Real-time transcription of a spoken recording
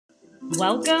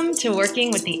Welcome to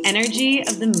Working with the Energy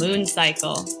of the Moon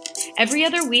Cycle. Every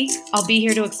other week, I'll be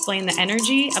here to explain the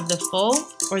energy of the full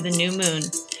or the new moon,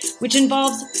 which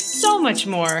involves so much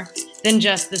more than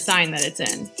just the sign that it's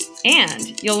in.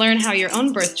 And you'll learn how your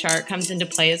own birth chart comes into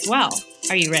play as well.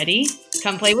 Are you ready?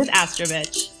 Come play with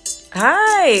Astrovich.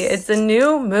 Hi, it's a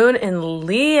new moon in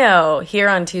Leo here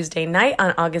on Tuesday night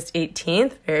on August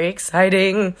 18th. Very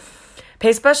exciting.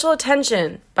 Pay special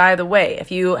attention, by the way, if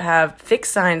you have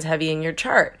fixed signs heavy in your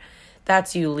chart.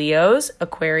 That's you Leos,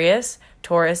 Aquarius,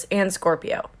 Taurus, and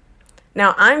Scorpio.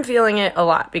 Now, I'm feeling it a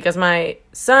lot because my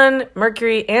Sun,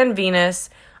 Mercury, and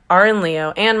Venus are in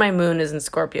Leo, and my moon is in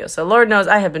Scorpio. So Lord knows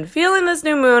I have been feeling this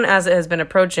new moon as it has been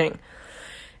approaching.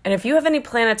 And if you have any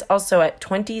planets also at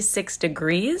 26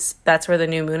 degrees, that's where the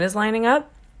new moon is lining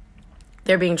up,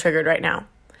 they're being triggered right now.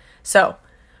 So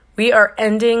we are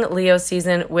ending Leo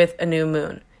season with a new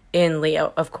moon in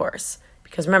Leo, of course.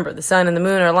 Because remember, the sun and the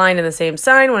moon are aligned in the same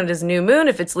sign when it is new moon.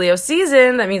 If it's Leo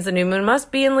season, that means the new moon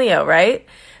must be in Leo, right?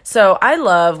 So I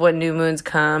love when new moons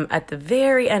come at the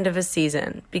very end of a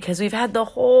season because we've had the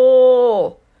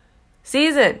whole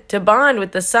season to bond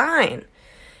with the sign.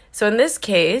 So in this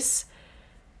case,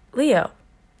 Leo,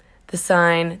 the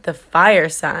sign, the fire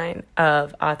sign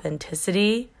of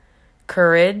authenticity,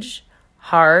 courage,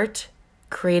 heart,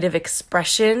 creative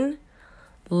expression,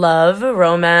 love,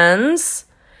 romance,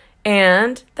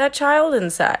 and that child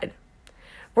inside.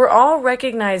 We're all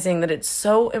recognizing that it's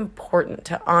so important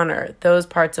to honor those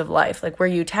parts of life, like where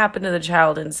you tap into the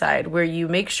child inside, where you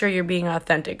make sure you're being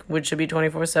authentic, which should be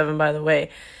 24/7, by the way.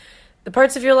 The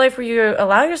parts of your life where you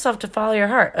allow yourself to follow your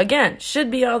heart, again, should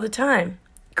be all the time.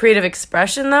 Creative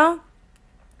expression, though,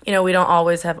 we don't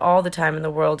always have all the time in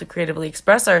the world to creatively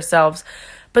express ourselves,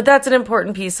 but that's an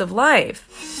important piece of life.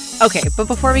 Okay, but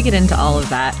before we get into all of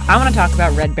that, I want to talk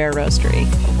about Red Bear Roastery.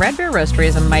 Red Bear Roastery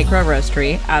is a micro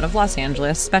roastery out of Los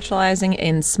Angeles specializing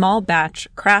in small batch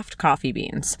craft coffee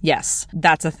beans. Yes,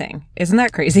 that's a thing. Isn't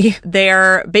that crazy?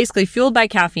 They're basically fueled by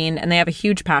caffeine and they have a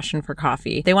huge passion for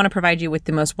coffee. They want to provide you with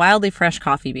the most wildly fresh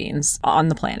coffee beans on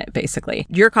the planet, basically.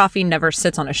 Your coffee never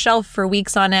sits on a shelf for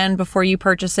weeks on end before you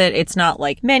purchase it. It's not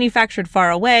like manufactured far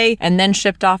away and then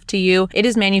shipped off to you. It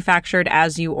is manufactured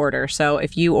as you order. So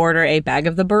if you order a bag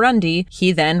of the Burundi,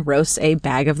 he then roasts a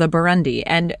bag of the Burundi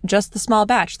and just the small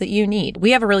batch that you need.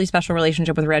 We have a really special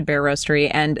relationship with Red Bear Roastery,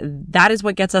 and that is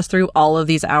what gets us through all of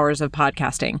these hours of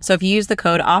podcasting. So if you use the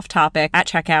code OFFTOPIC at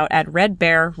checkout at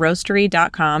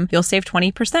redbearroastery.com, you'll save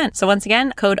 20%. So once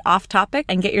again, code OFFTOPIC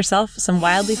and get yourself some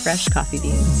wildly fresh coffee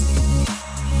beans.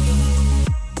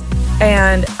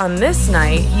 And on this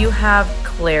night, you have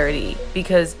clarity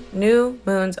because new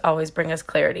moons always bring us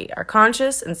clarity. Our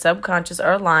conscious and subconscious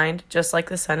are aligned, just like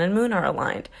the sun and moon are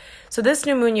aligned. So this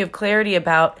new moon, you have clarity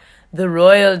about the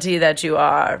royalty that you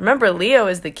are. Remember, Leo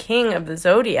is the king of the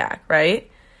zodiac,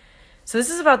 right? So this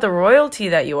is about the royalty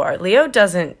that you are. Leo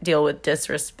doesn't deal with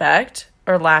disrespect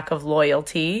or lack of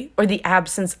loyalty or the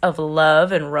absence of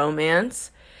love and romance.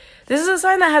 This is a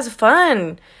sign that has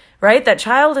fun, right? That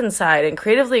child inside and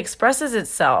creatively expresses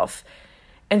itself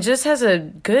and just has a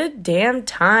good damn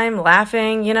time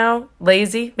laughing,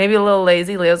 lazy, maybe a little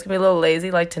lazy. Leo's can be a little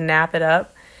lazy, like to nap it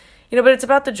up, but it's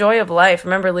about the joy of life.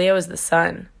 Remember, Leo is the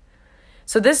sun.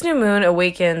 So this new moon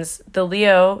awakens the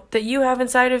Leo that you have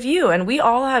inside of you, and we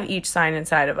all have each sign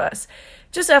inside of us.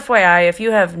 Just FYI, if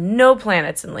you have no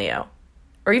planets in Leo,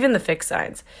 or even the fixed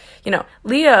signs,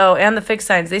 Leo and the fixed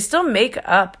signs, they still make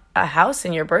up a house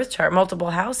in your birth chart,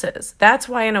 multiple houses. That's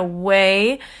why, in a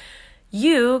way,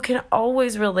 you can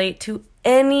always relate to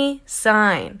any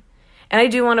sign. And I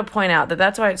do want to point out that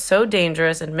that's why it's so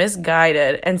dangerous and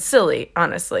misguided and silly,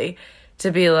 honestly,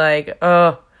 to be like,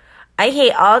 oh, I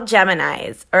hate all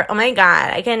Geminis, or oh my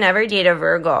God, I can never date a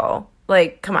Virgo.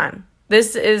 Like, come on.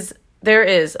 There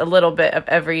is a little bit of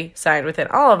every sign within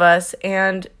all of us,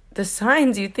 and the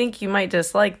signs you think you might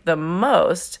dislike the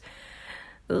most,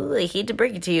 ooh, I hate to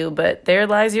break it to you, but there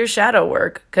lies your shadow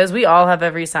work, because we all have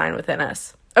every sign within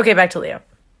us. Okay, back to Leo.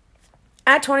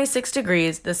 At 26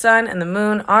 degrees, the sun and the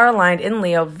moon are aligned in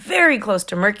Leo, very close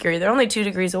to Mercury. They're only 2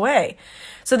 degrees away.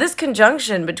 So this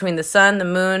conjunction between the sun, the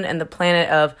moon, and the planet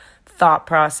of thought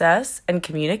process and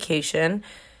communication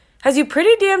has you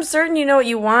pretty damn certain you know what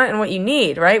you want and what you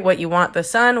need, right? What you want, the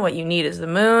sun, what you need is the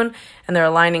moon, and they're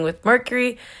aligning with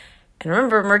Mercury. And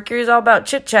remember, Mercury is all about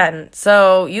chit-chatting.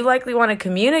 So you likely want to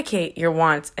communicate your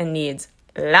wants and needs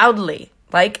loudly,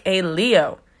 like a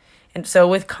Leo. And so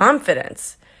with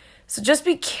confidence. So just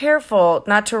be careful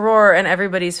not to roar in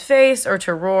everybody's face or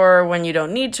to roar when you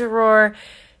don't need to roar.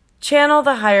 Channel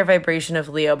the higher vibration of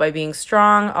Leo by being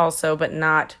strong also, but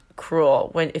not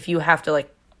cruel if you have to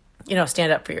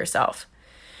stand up for yourself.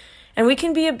 And we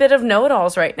can be a bit of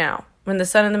know-it-alls right now. When the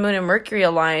sun and the moon and Mercury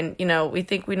align, we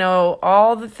think we know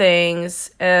all the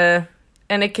things, and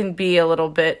it can be a little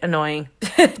bit annoying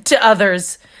to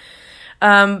others.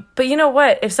 But you know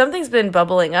what? If something's been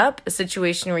bubbling up, a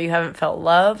situation where you haven't felt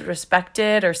loved,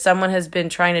 respected, or someone has been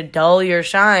trying to dull your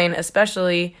shine,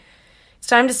 especially, it's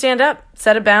time to stand up,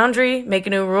 set a boundary, make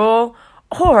a new rule,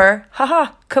 or,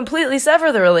 completely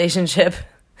sever the relationship.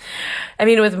 I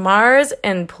mean, with Mars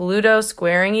and Pluto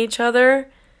squaring each other,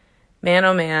 man,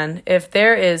 oh man, if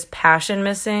there is passion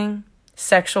missing,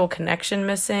 sexual connection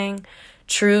missing,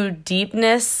 true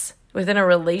deepness within a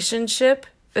relationship,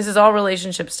 this is all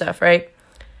relationship stuff, right?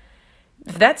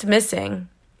 If that's missing,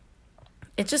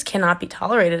 it just cannot be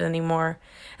tolerated anymore.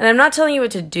 And I'm not telling you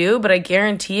what to do, but I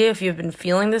guarantee you, if you've been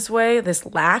feeling this way, this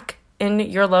lack in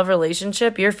your love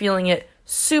relationship, you're feeling it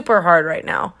super hard right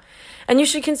now. And you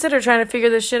should consider trying to figure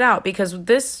this shit out, because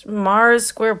this Mars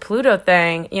square Pluto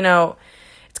thing,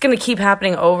 it's going to keep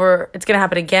happening it's going to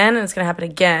happen again, and it's going to happen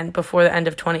again before the end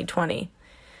of 2020.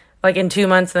 Like in 2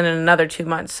 months, then in another 2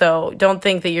 months. So don't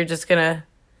think that you're just going to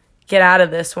get out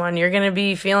of this one. You're going to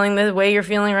be feeling the way you're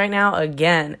feeling right now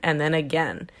again and then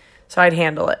again. So I'd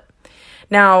handle it.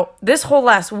 Now, this whole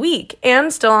last week,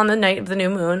 and still on the night of the new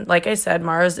moon, like I said,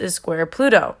 Mars is square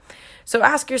Pluto. So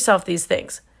ask yourself these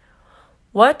things.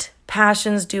 What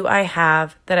passions do I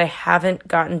have that I haven't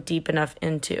gotten deep enough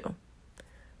into?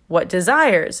 What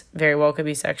desires, very well could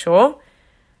be sexual,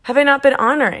 have I not been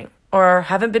honoring or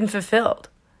haven't been fulfilled?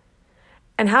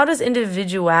 And how does my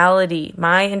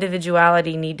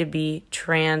individuality need to be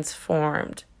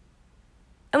transformed?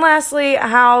 And lastly,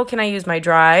 how can I use my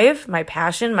drive, my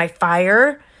passion, my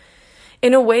fire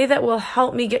in a way that will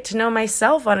help me get to know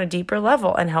myself on a deeper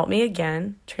level and help me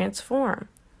again transform?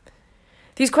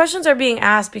 These questions are being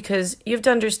asked because you have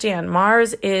to understand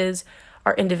Mars is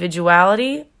our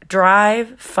individuality,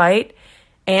 drive, fight,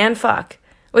 and fuck.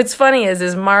 What's funny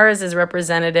is Mars is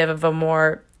representative of a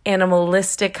more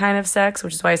animalistic kind of sex,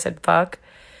 which is why I said fuck,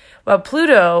 while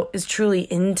Pluto is truly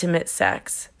intimate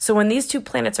sex. So when these two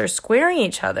planets are squaring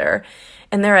each other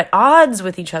and they're at odds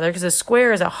with each other, because a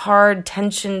square is a hard,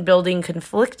 tension-building,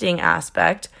 conflicting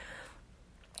aspect,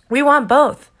 we want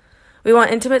both. We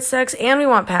want intimate sex and we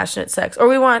want passionate sex. Or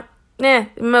we want, in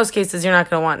most cases, you're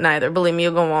not going to want neither. Believe me,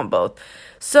 you're going to want both.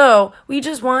 So we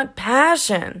just want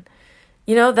passion.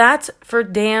 That's for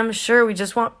damn sure. We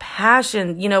just want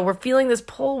passion. We're feeling this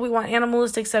pull. We want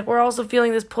animalistic sex. We're also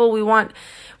feeling this pull. We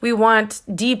want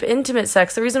deep, intimate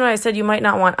sex. The reason why I said you might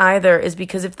not want either is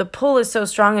because if the pull is so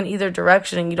strong in either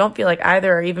direction and you don't feel like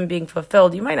either are even being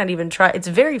fulfilled, you might not even try. It's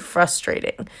very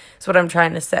frustrating. That's what I'm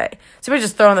trying to say. So we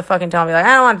just throw in the fucking towel and be like,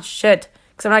 I don't want shit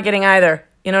because I'm not getting either.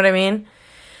 You know what I mean?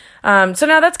 So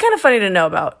now that's kind of funny to know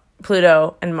about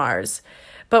Pluto and Mars.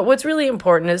 But what's really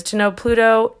important is to know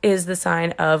Pluto is the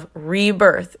sign of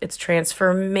rebirth. It's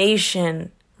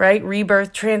transformation, right?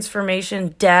 Rebirth,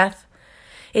 transformation, death.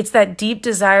 It's that deep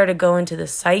desire to go into the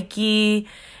psyche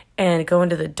and go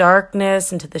into the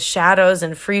darkness, into the shadows,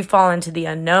 and free fall into the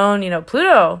unknown.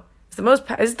 Pluto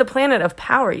is the planet of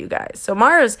power, you guys. So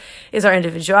Mars is our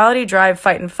individuality, drive,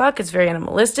 fight, and fuck. It's very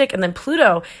animalistic. And then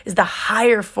Pluto is the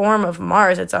higher form of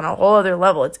Mars. It's on a whole other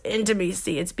level. It's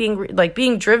intimacy. It's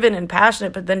being driven and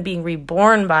passionate, but then being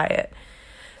reborn by it.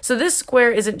 So this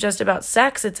square isn't just about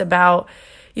sex. It's about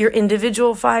your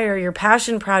individual fire, your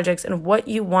passion projects, and what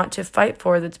you want to fight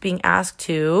for that's being asked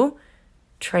to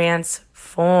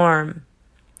transform.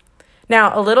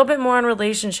 Now, a little bit more on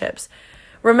relationships.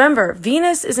 Remember,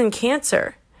 Venus is in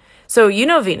Cancer. So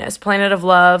Venus, planet of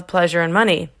love, pleasure, and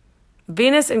money.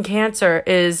 Venus in Cancer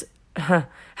is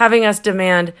having us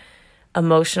demand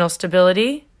emotional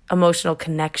stability, emotional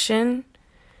connection,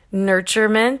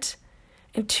 nurturement,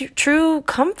 and true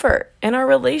comfort in our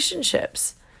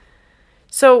relationships.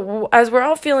 So as we're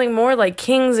all feeling more like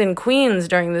kings and queens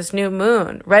during this new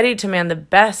moon, ready to demand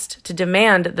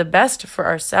the best for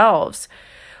ourselves,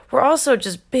 we're also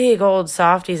just big old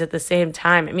softies at the same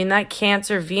time. I mean, that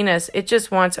Cancer Venus, it just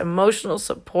wants emotional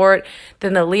support.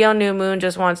 Then the Leo new moon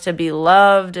just wants to be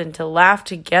loved and to laugh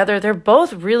together. They're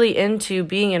both really into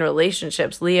being in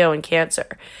relationships, Leo and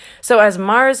Cancer. So as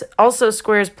Mars also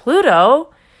squares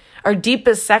Pluto, our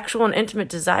deepest sexual and intimate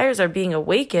desires are being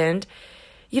awakened.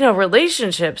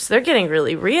 Relationships, they're getting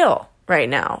really real right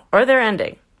now, or they're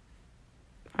ending.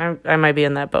 I might be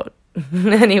in that boat.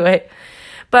 Anyway,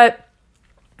 but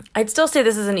I'd still say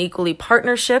this is an equally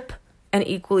partnership and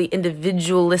equally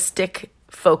individualistic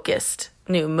focused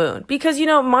new moon because,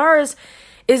 Mars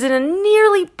is in a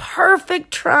nearly perfect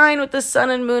trine with the sun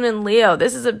and moon in Leo.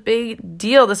 This is a big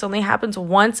deal. This only happens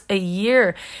once a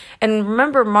year. And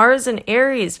remember, Mars in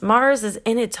Aries, Mars is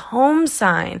in its home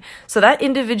sign. So that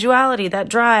individuality, that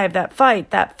drive, that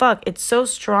fight, that fuck, it's so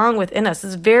strong within us.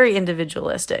 It's very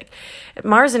individualistic.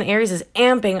 Mars in Aries is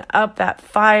amping up that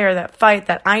fire, that fight,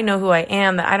 that I know who I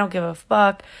am, that I don't give a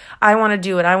fuck. I want to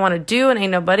do what I want to do, and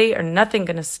ain't nobody or nothing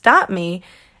going to stop me.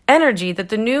 Energy that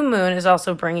the new moon is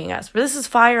also bringing us. But this is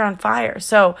fire on fire.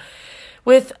 So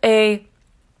with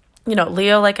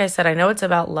Leo, like I said, I know it's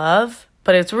about love,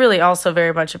 but it's really also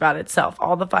very much about itself.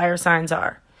 All the fire signs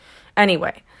are.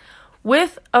 Anyway,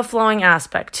 with a flowing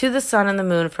aspect to the sun and the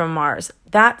moon from Mars,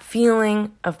 that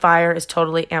feeling of fire is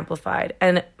totally amplified.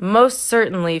 And most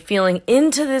certainly feeling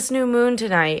into this new moon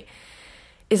tonight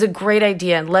is a great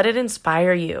idea, and let it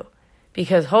inspire you.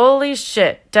 Because holy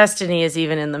shit, destiny is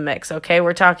even in the mix, okay?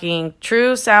 We're talking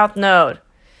true south node.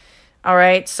 All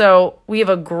right, so we have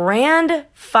a grand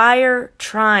fire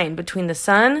trine between the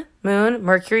sun, moon,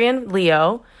 Mercury, and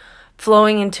Leo,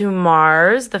 flowing into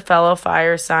Mars, the fellow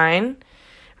fire sign,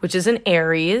 which is in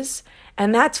Aries,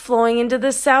 and that's flowing into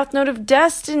the south node of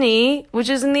destiny, which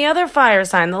is in the other fire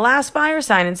sign, the last fire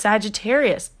sign in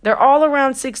Sagittarius. They're all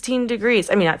around 26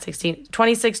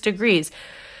 degrees.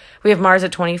 We have Mars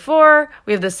at 24,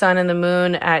 we have the sun and the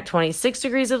moon at 26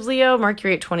 degrees of Leo,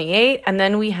 Mercury at 28, and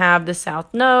then we have the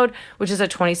south node, which is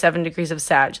at 27 degrees of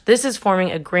Sag. This is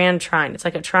forming a grand trine. It's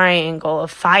like a triangle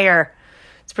of fire.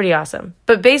 It's pretty awesome.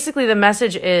 But basically the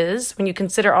message is, when you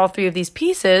consider all three of these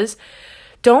pieces,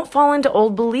 don't fall into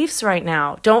old beliefs right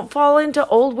now. Don't fall into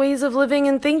old ways of living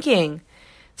and thinking.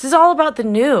 This is all about the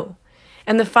new.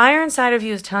 And the fire inside of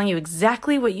you is telling you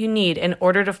exactly what you need in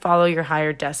order to follow your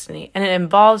higher destiny. And it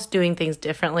involves doing things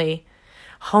differently,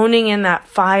 honing in that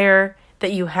fire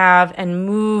that you have and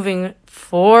moving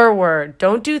forward.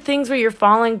 Don't do things where you're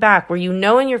falling back, where you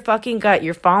know in your fucking gut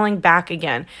you're falling back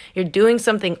again. You're doing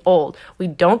something old. We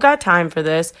don't got time for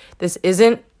this. This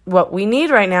isn't what we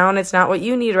need right now, and it's not what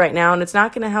you need right now, and it's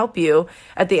not going to help you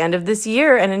at the end of this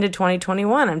year and into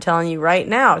 2021. I'm telling you right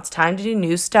now, it's time to do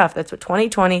new stuff. That's what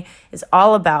 2020 is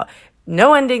all about.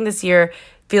 No ending this year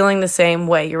feeling the same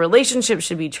way. Your relationship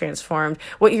should be transformed.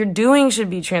 What you're doing should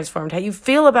be transformed. How you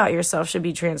feel about yourself should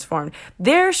be transformed.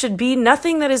 There should be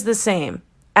nothing that is the same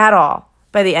at all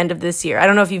by the end of this year. I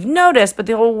don't know if you've noticed, but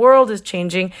the whole world is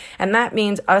changing, and that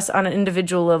means us on an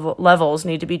individual levels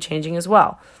need to be changing as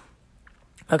well.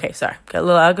 Okay, sorry, got a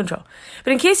little out of control.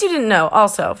 But in case you didn't know,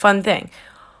 also, fun thing,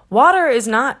 water is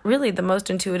not really the most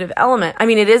intuitive element. I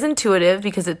mean, it is intuitive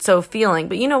because it's so feeling,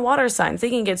 but water signs, they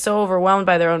can get so overwhelmed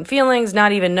by their own feelings,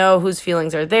 not even know whose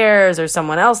feelings are theirs or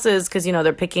someone else's because,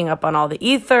 they're picking up on all the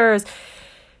ethers.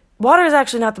 Water is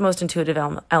actually not the most intuitive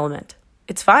element.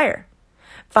 It's fire.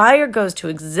 Fire goes to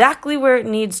exactly where it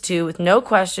needs to with no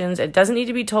questions. It doesn't need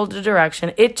to be told the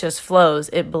direction. It just flows.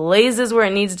 It blazes where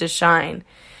it needs to shine.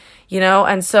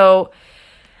 And so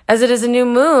as it is a new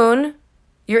moon,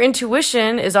 your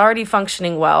intuition is already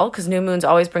functioning well because new moons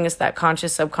always bring us that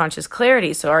conscious, subconscious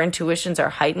clarity. So our intuitions are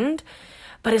heightened,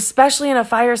 but especially in a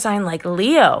fire sign like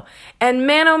Leo. And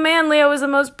man, oh man, Leo is the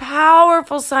most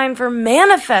powerful sign for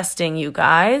manifesting, you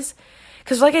guys.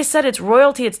 Because like I said, it's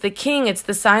royalty, it's the king, it's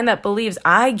the sign that believes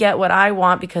I get what I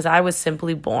want because I was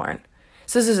simply born.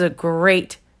 So this is a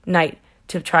great night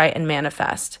to try and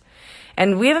manifest.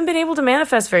 And we haven't been able to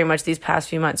manifest very much these past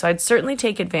few months, so I'd certainly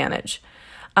take advantage.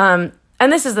 And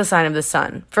this is the sign of the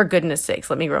sun, for goodness sakes,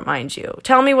 let me remind you.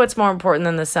 Tell me what's more important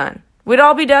than the sun. We'd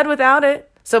all be dead without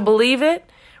it. So believe it,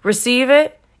 receive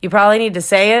it. You probably need to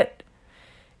say it.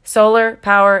 Solar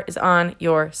power is on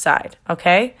your side,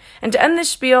 okay? And to end this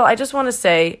spiel, I just want to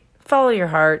say, follow your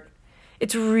heart.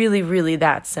 It's really, really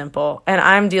that simple. And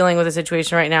I'm dealing with a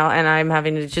situation right now, and I'm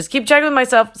having to just keep checking with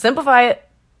myself, simplify it.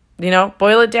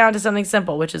 Boil it down to something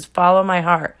simple, which is follow my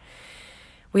heart.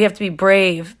 We have to be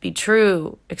brave, be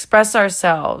true, express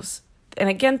ourselves. And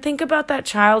again, think about that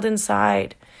child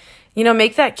inside.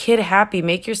 Make that kid happy,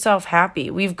 make yourself happy.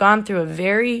 We've gone through a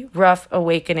very rough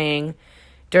awakening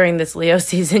during this Leo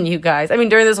season, you guys. I mean,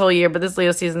 during this whole year, but this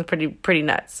Leo season is pretty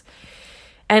nuts.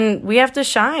 And we have to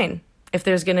shine if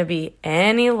there's going to be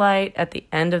any light at the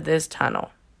end of this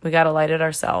tunnel. We got to light it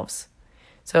ourselves.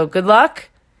 So good luck.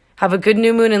 Have a good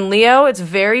new moon in Leo. It's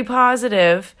very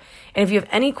positive. And if you have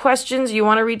any questions, you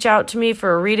want to reach out to me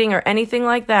for a reading or anything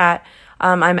like that,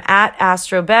 I'm at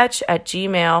astrobetch at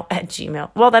gmail.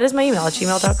 Well, that is my email at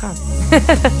gmail.com.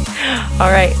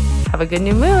 All right. Have a good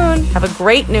new moon. Have a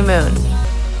great new moon.